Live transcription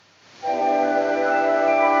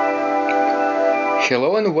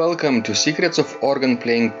Hello and welcome to Secrets of Organ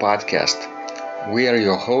Playing podcast. We are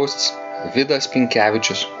your hosts, Vidas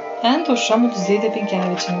Pinkevičius and Aušra Mutuzėtė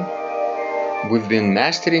Pinkevičienė. We've been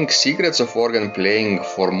mastering secrets of organ playing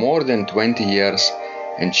for more than 20 years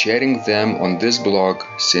and sharing them on this blog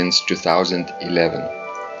since 2011.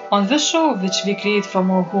 On this show, which we create from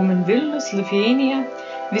our home in Vilnius, Lithuania,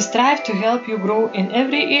 we strive to help you grow in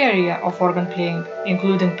every area of organ playing,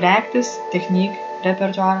 including practice, technique,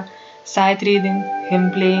 repertoire, sight reading, hymn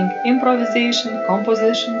playing, improvisation,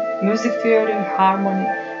 composition, music theory, harmony,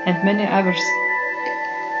 and many others.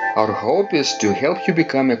 Our hope is to help you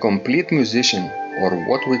become a complete musician, or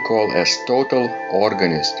what we call as total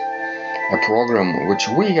organist, a program which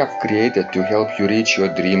we have created to help you reach your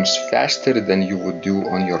dreams faster than you would do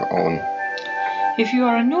on your own. If you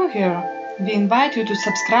are new here, we invite you to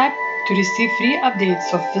subscribe to receive free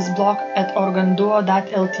updates of this blog at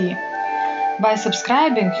organduo.lt. By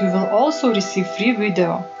subscribing, you will also receive free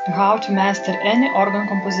video how to master any organ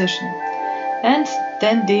composition and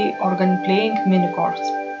 10-day organ playing mini course.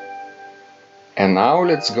 And now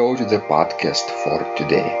let's go to the podcast for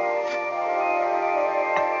today.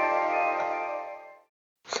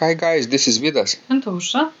 Hi guys, this is Vidas. And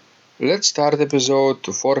Aušra. Let's start episode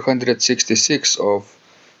 466 of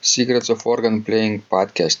Secrets of Organ Playing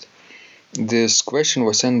podcast. This question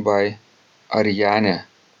was sent by Ariane,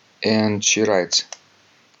 and she writes,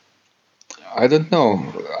 I don't know,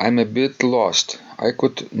 I'm a bit lost. I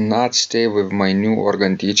could not stay with my new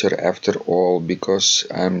organ teacher after all because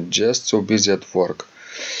I'm just so busy at work.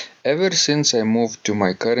 Ever since I moved to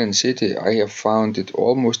my current city, I have found it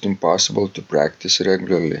almost impossible to practice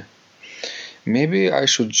regularly. Maybe I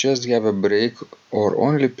should just have a break or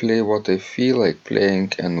only play what I feel like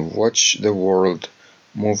playing and watch the world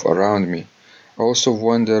move around me. I also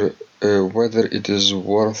wonder whether it is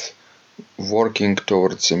worth working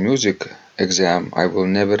towards a music exam I will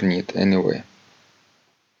never need anyway.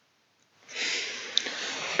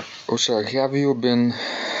 Aušra, have you been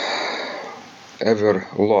ever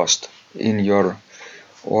lost in your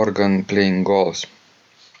organ playing goals?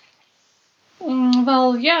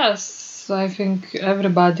 Well, yes, I think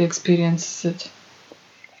everybody experiences it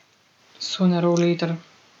sooner or later.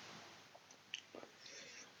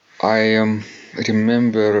 I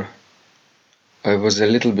remember I was a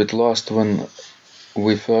little bit lost when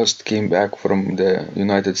we first came back from the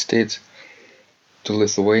United States to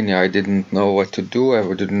Lithuania. I didn't know what to do. I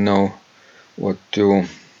didn't know what to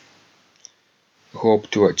hope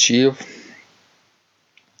to achieve.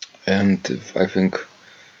 And I think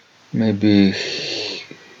maybe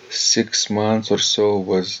 6 months or so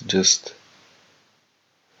was just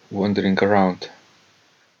wandering around.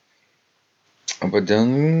 But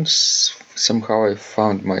then somehow I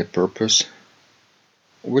found my purpose,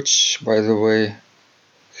 which, by the way,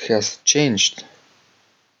 has changed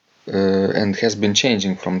and has been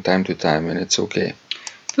changing from time to time, and it's okay.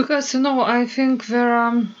 Because, I think there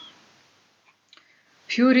are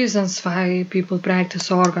few reasons why people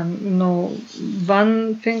practice organ.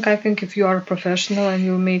 One thing, I think if you are a professional and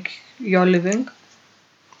you make your living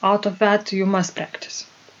out of that, you must practice.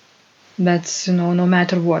 That's, no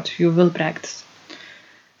matter what, you will practice.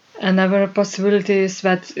 Another possibility is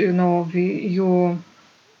that, you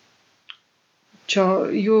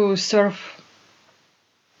serve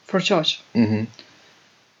for church. Mm-hmm.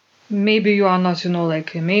 Maybe you are not,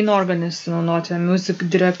 like a main organist, not a music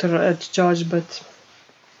director at church,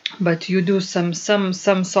 but you do some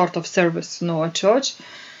sort of service, at church,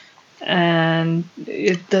 and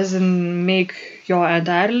it doesn't make your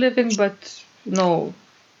entire living, but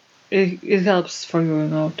it helps for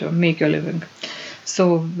you, to make your living.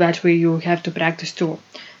 So that way you have to practice too.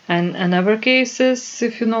 And another case is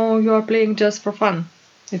if you are playing just for fun.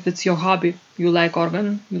 If it's your hobby, you like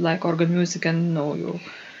organ music, and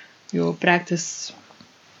you practice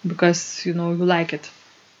because you like it.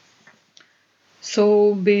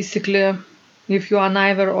 So basically, if you are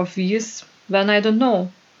neither of these, then I don't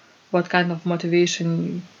know what kind of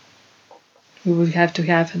motivation you would have to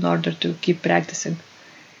have in order to keep practicing.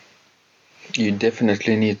 You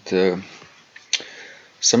definitely need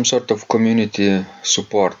some sort of community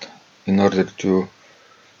support in order to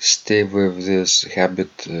stay with this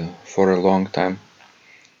habit for a long time,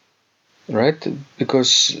 right?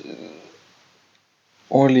 Because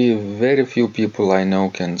only very few people I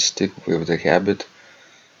know can stick with the habit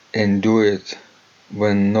and do it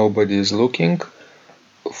when nobody is looking,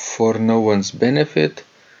 for no one's benefit,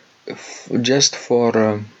 just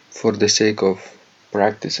for the sake of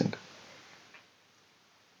practicing,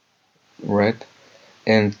 right?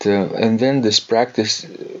 And then this practice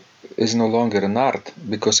is no longer an art,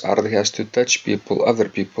 because art has to touch people, other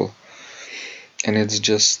people, and it's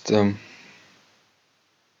just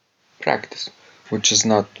practice, which is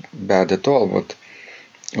not bad at all,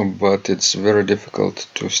 but it's very difficult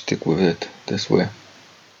to stick with it this way.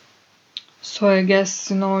 So I guess,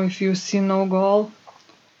 if you see no goal,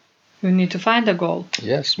 you need to find a goal.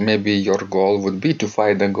 Yes, maybe your goal would be to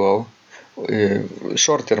find a goal.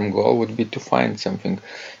 Short-term goal would be to find something,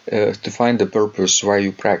 to find the purpose why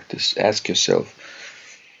you practice. Ask yourself,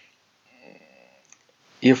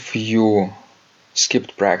 if you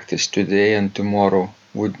skipped practice today and tomorrow,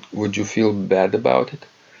 would you feel bad about it?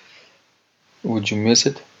 Would you miss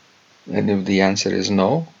it? And if the answer is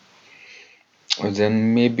no,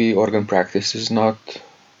 then maybe organ practice is not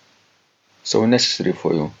so necessary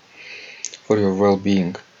for you, for your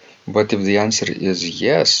well-being. But if the answer is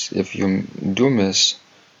yes, if you do miss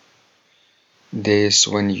days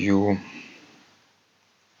when you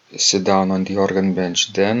sit down on the organ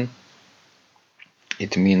bench, then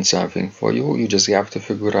it means something for you. You just have to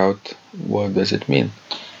figure out what does it mean.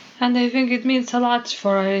 And I think it means a lot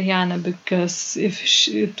for Ariana, because if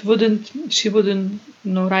she wouldn't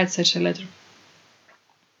write such a letter.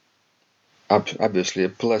 Obviously,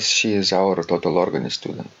 plus she is our total organist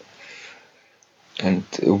student. And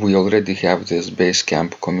we already have this base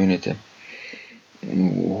camp community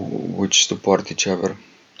which support each other.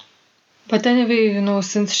 But anyway,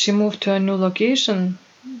 since she moved to a new location,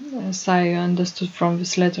 as I understood from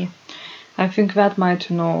this letter, I think that might,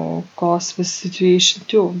 cause this situation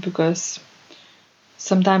too, because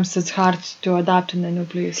sometimes it's hard to adapt in a new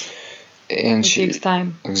place. And it takes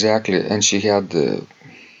time. Exactly, and she had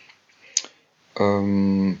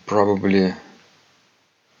probably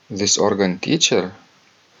this organ teacher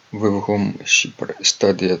with whom she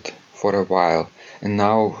studied for a while, and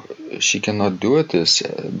now she cannot do this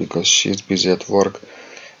because she's busy at work,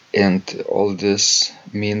 and all this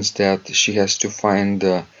means that she has to find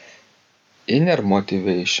inner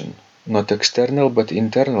motivation, not external but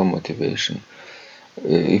internal motivation.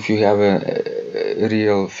 If you have a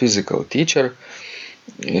real physical teacher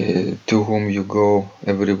to whom you go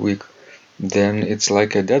every week, then it's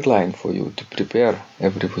like a deadline for you to prepare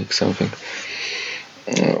every week something.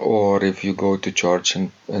 Or if you go to church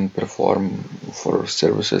and perform for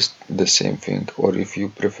services, the same thing. Or if you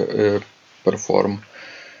perform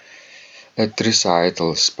at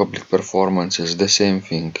recitals, public performances, the same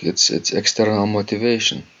thing. It's external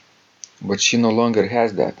motivation. But she no longer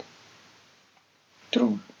has that.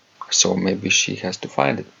 True. So maybe she has to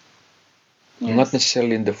find it. Yes. Not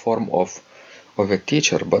necessarily in the form of a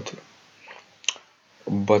teacher, but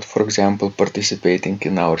for example, participating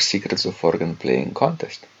in our Secrets of Organ Playing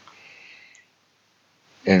contest.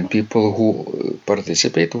 And people who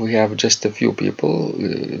participate, we have just a few people,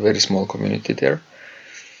 a very small community there.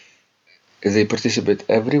 They participate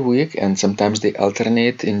every week, and sometimes they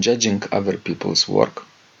alternate in judging other people's work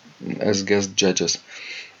as guest judges.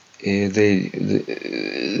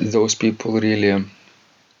 Those people really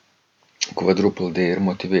quadruple their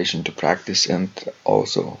motivation to practice and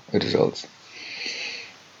also results.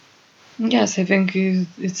 Yes, I think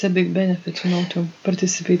it's a big benefit, to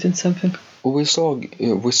participate in something. We saw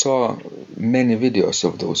many videos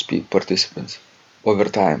of those participants over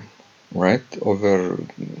time, right? Over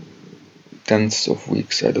tens of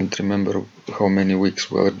weeks. I don't remember how many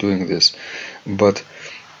weeks we are doing this, but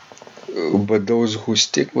those who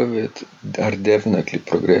stick with it are definitely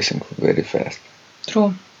progressing very fast.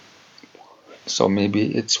 True. So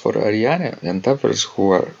maybe it's for Ariana and others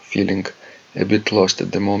who are feeling a bit lost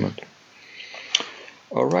at the moment.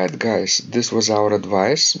 Alright guys, this was our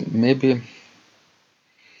advice. Maybe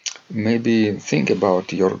think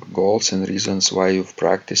about your goals and reasons why you've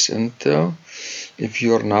practiced, and if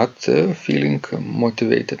you're not feeling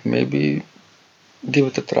motivated, maybe give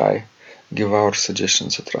it a try. Give our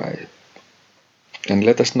suggestions a try. And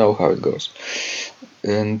let us know how it goes.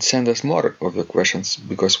 And send us more of your questions,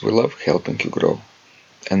 because we love helping you grow.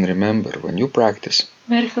 And remember, when you practice,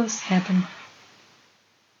 miracles happen.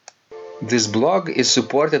 This blog is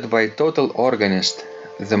supported by Total Organist,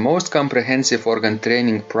 the most comprehensive organ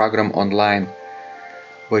training program online,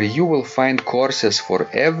 where you will find courses for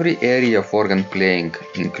every area of organ playing,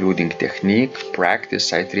 including technique, practice,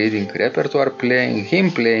 sight reading, repertoire playing,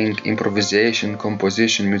 hymn playing, improvisation,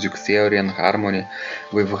 composition, music theory and harmony,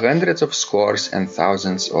 with hundreds of scores and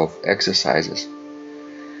thousands of exercises.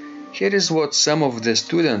 Here is what some of the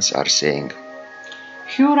students are saying.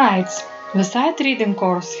 Hugh writes, "The sight reading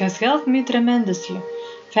course has helped me tremendously.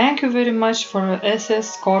 Thank you very much for your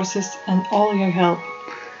SS courses and all your help."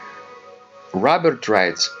 Robert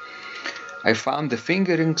writes, "I found the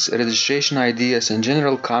fingerings, registration ideas and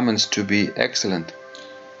general comments to be excellent."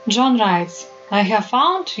 John writes, I have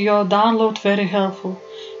found your download very helpful.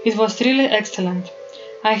 It was really excellent.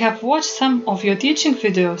 I have watched some of your teaching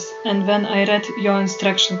videos, and when I read your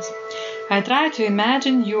instructions, I tried to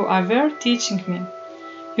imagine you were teaching me.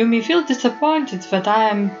 You may feel disappointed that I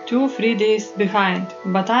am 2-3 days behind,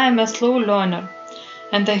 but I am a slow learner,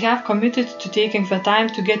 and I have committed to taking the time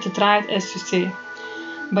to get it right, as you say.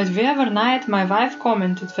 But the other night my wife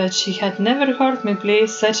commented that she had never heard me play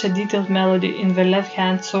such a detailed melody in the left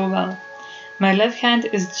hand so well. My left hand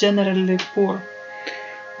is generally poor.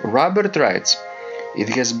 Robert writes, "It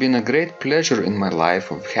has been a great pleasure in my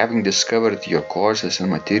life of having discovered your courses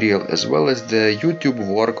and material as well as the YouTube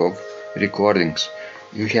work of recordings.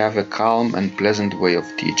 You have a calm and pleasant way of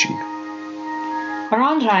teaching."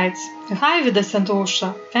 Ron writes, "Hi Vidas and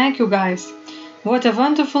Ausra, thank you guys. What a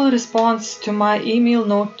wonderful response to my email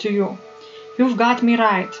note to you. You've got me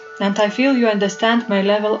right, and I feel you understand my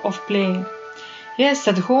level of playing. Yes,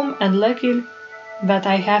 at home and lucky that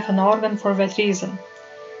I have an organ for that reason.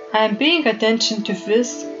 I am paying attention to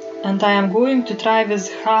this, and I am going to try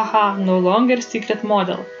this haha no longer secret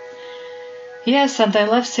model. Yes, and I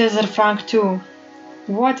love Cesar Frank too.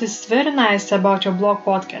 What is very nice about your blog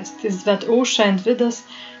podcast is that Ausra and Vidas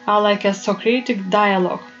are like a Socratic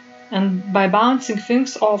dialogue, and by bouncing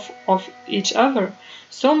things off of each other,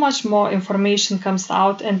 so much more information comes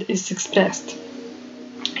out and is expressed.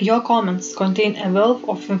 Your comments contain a wealth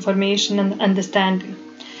of information and understanding.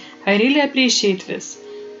 I really appreciate this.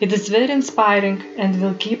 It is very inspiring and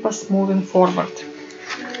will keep us moving forward."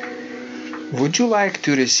 Would you like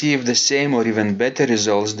to receive the same or even better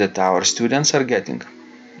results that our students are getting?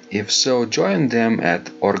 If so, join them at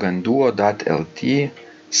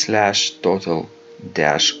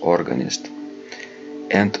organduo.lt/total-organist.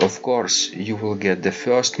 And of course, you will get the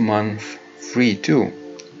first month free too.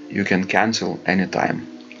 You can cancel anytime.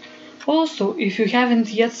 Also, if you haven't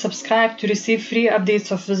yet subscribed to receive free updates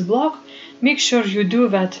of this blog, make sure you do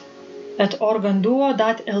that at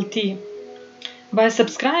organduo.lt. By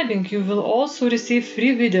subscribing, you will also receive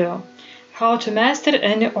free video, how to master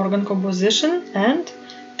any organ composition, and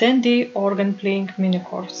 10-day organ playing mini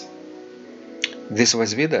course. This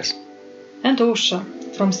was Vidas. And Ausra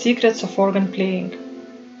from Secrets of Organ Playing.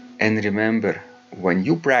 And remember, when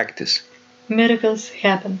you practice, Miracles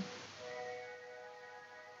happen.